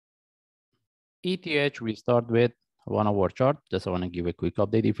ETH, we start with 1 hour chart. Just I want to give a quick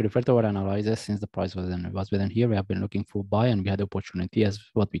update. If you refer to our analysis, since the price was within here, we have been looking for buy and we had opportunity as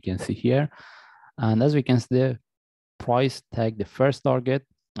what we can see here. And as we can see, the price tag, the first target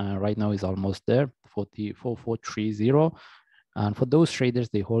right now is almost there, 44,430. And for those traders,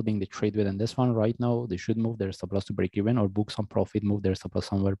 they're holding the trade within this one right now, they should move their stop loss to break even or book some profit, move their stop loss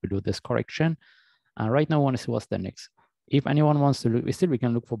somewhere below this correction. And right now, I want to see what's the next. If anyone wants to look, still we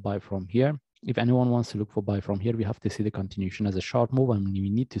can look for buy from here. If anyone wants to look for buy from here, we have to see the continuation as a short move, and we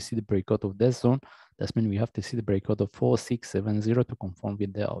need to see the breakout of this zone. That's mean we have to see the breakout of 4670 to confirm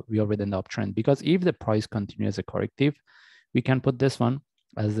with we are within the uptrend. Because if the price continues as a corrective, we can put this one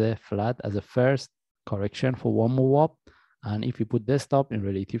as a flat, as a first correction for one move up. And if we put this stop in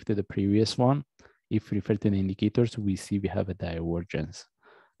relative to the previous one, if we refer to the indicators, we see we have a divergence.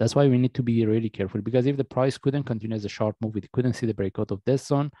 That's why we need to be really careful, because if the price couldn't continue as a short move, we couldn't see the breakout of this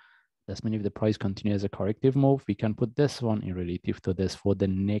zone. That's mean if the price continues as a corrective move, we can put this one in relative to this for the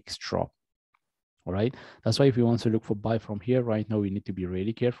next drop. All right. That's why if you want to look for buy from here right now, we need to be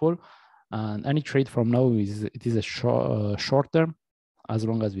really careful. And any trade from now is a short term, as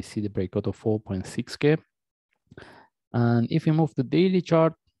long as we see the breakout of 4.6K. And if we move to daily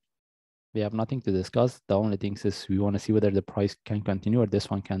chart, we have nothing to discuss. The only thing is we want to see whether the price can continue or this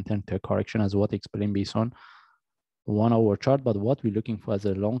one can turn to a correction, as what explained based on 1 hour chart. But what we're looking for as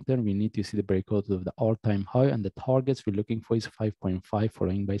a long term, we need to see the breakout of the all-time high, and the targets we're looking for is 5.5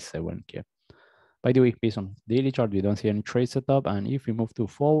 following by 7K. By the way, based on daily chart, we don't see any trade setup. And if we move to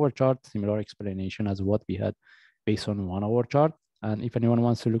forward chart, similar explanation as what we had based on 1 hour chart. And if anyone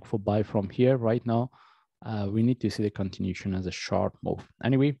wants to look for buy from here right now, we need to see the continuation as a short move.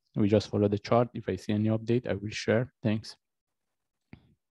 Anyway, we just follow the chart. If I see any update, I will share. Thanks.